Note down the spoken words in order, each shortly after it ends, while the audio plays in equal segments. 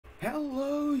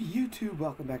Hello YouTube,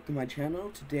 welcome back to my channel.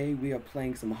 Today we are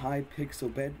playing some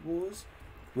Hypixel bedwars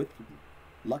with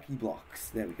Lucky Blocks.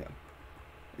 There we go.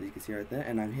 As you can see right there.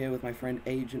 And I'm here with my friend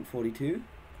Agent 42.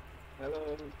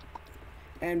 Hello.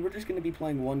 And we're just going to be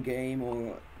playing one game,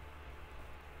 or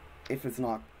if it's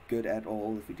not good at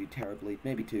all, if we do terribly,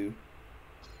 maybe two.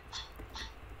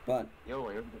 But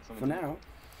for now,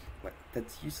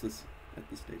 that's useless at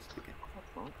this stage. Okay. That's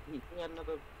fine. We had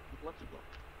another lucky block.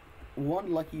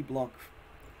 One lucky block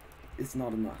is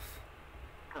not enough.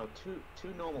 No, two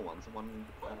normal ones and one.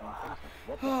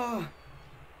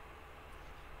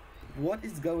 What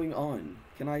is going on?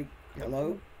 Can I?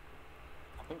 Hello?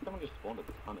 I think someone just spawned at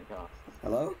the panic casts.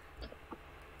 Hello?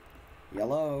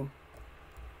 Yellow.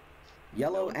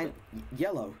 Yellow and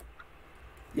yellow.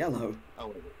 Yellow. Oh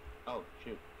wait. Oh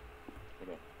shoot.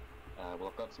 Okay. Well,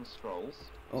 I've got some scrolls.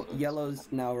 Oh, so yellow's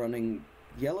now running.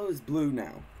 Yellow is blue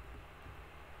now.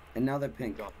 And now they're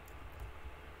pink.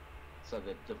 So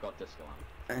they've got disco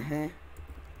on.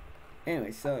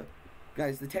 Anyway, so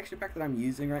guys, the texture pack that I'm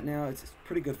using right now, it's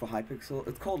pretty good for Hypixel.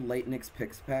 It's called Latenix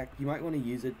Pix Pack. You might want to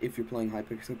use it if you're playing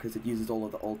Hypixel because it uses all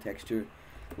of the old texture.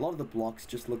 A lot of the blocks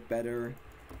just look better.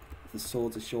 The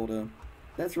swords are shorter.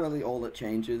 That's really all it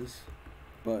changes.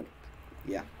 But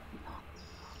yeah.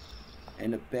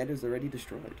 And the bed is already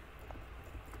destroyed.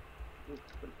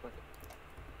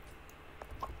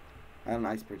 I have an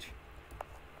ice bridge.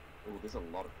 Oh, there's a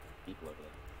lot of people over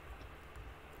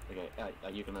there. Okay, are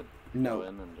you gonna go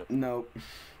in and just... No.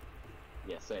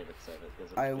 Yeah, save it.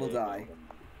 I will die.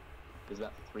 There's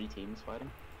about 3 teams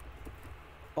fighting.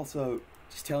 Also,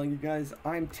 just telling you guys,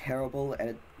 I'm terrible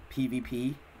at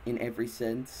PvP in every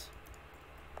sense.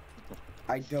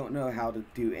 I don't know how to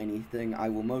do anything. I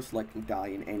will most likely die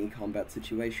in any combat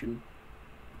situation.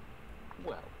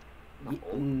 Well, not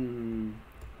all.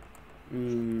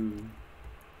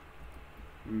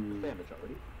 Fair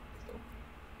majority, still.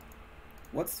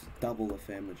 What's double a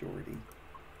fair majority?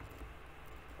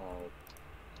 I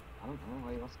don't know,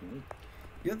 why are you asking me?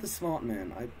 You're the smart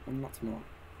man, I'm not smart.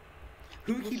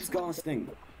 Who keeps casting?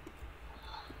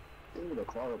 Ooh,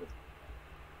 that's horrible.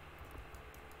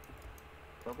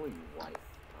 Probably white,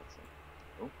 I'd say.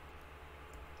 Oh.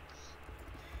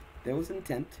 There was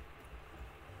intent.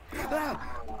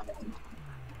 Ah!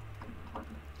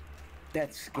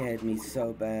 That scared me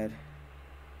so bad.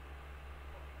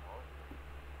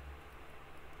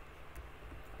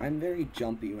 I'm very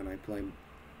jumpy when I play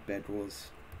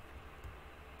bedwars.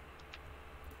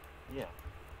 Yeah.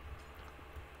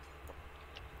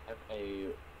 I have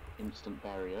a instant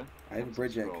barrier. I have a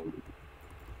bridge egg. Oh,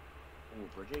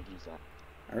 bridge egg, use that.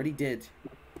 I already did.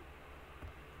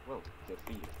 Whoa, good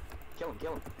for you. Kill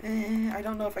him. I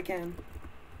don't know if I can.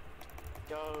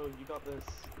 Go, you got this.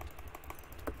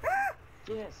 Ah!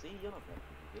 Yeah, see, you're not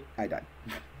bad. I died.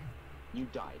 You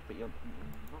died, but you're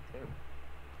not terrible.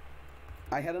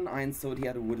 I had an iron sword, he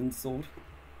had a wooden sword.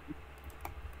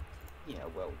 Yeah,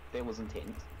 well, there was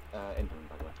intent. Incoming,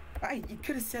 by the way. Hey, you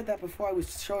could have said that before I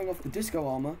was showing off the disco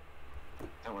armor.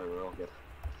 Don't worry, we're all good.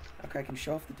 Okay, I can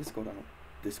show off the Discord armor.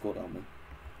 Discord armor.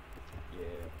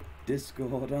 Yeah.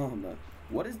 Discord armor.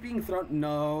 What is being thrown?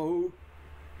 No.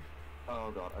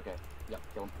 Oh god, okay. Yep,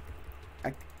 kill him.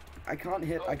 I can't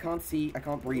hit, I can't see, I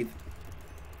can't breathe.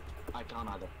 I can't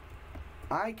either.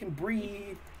 I can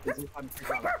breathe. I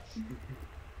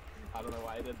don't know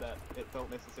why I did that. It felt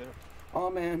necessary. Oh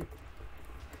man.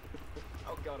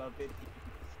 Oh god, I'm busy.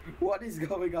 What is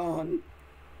going on?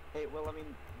 Hey, well, I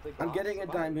mean, I'm getting a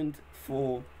diamond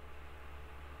for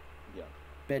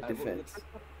bed defense.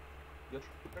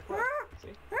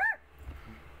 See?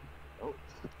 Oh.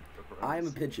 I am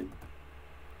a pigeon.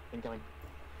 Incoming.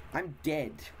 I'm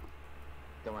dead.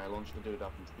 Don't worry, I launched the dude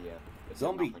up into the air. It's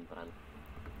Zombie. Nothing, but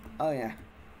Oh yeah.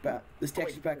 But this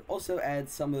texture pack also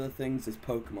adds some of the things as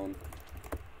Pokemon.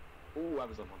 Ooh, I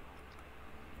was on one.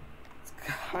 It's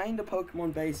kinda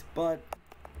Pokemon based, but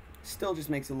still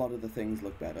just makes a lot of the things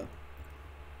look better.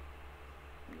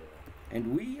 Yeah.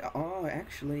 And we are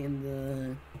actually in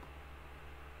the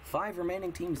 5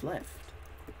 remaining teams left.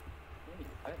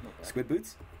 Squid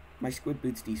boots? My squid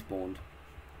boots despawned.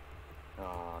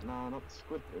 Oh, no, not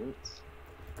squid boots.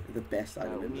 They're the best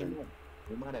I've ever been.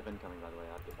 We might have incoming, by the way.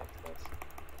 I'll get back to this.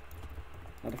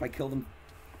 Not if I kill them.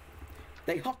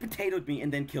 They hot potatoed me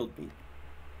and then killed me.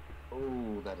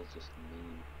 Oh, that is just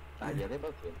mean. Yeah, they're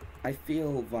both here. I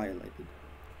feel violated.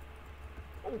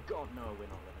 Oh god, no, we're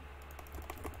not living.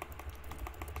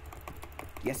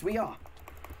 Yes, we are.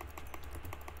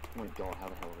 Oh my god, how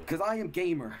the hell are we? Because I am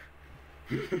gamer.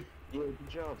 Yeah, good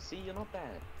job. See, you're not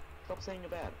bad. Stop saying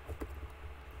you're bad.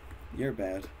 You're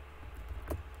bad.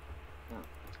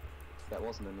 No. That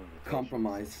wasn't an invitation.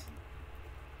 Compromise.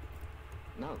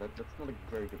 No, that's not a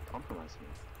very good compromise for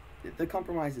me. The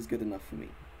compromise is good enough for me.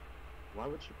 Why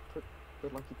would you put the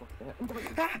lucky block there?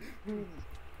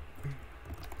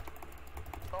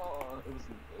 Oh, it was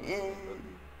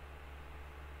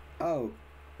Oh.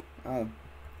 Oh.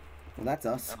 Well, that's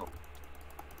us. Oh.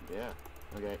 Yeah.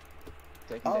 Okay.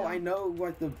 Take him Oh, down. I know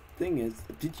what the thing is.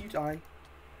 Did you die?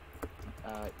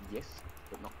 Yes,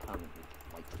 but not permanently,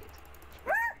 like yet.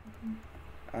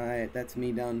 Alright, that's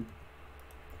me done.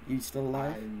 You still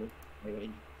alive? I'm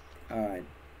waiting. Alright.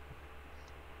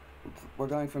 We're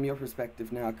going from your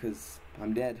perspective now, because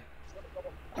I'm dead.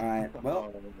 Alright,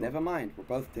 well, never mind. We're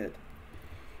both dead.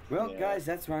 Well, Yeah. guys,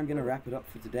 that's where I'm going to wrap it up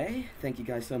for today. Thank you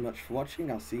guys so much for watching.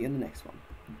 I'll see you in the next one.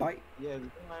 Bye. Yeah,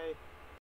 bye.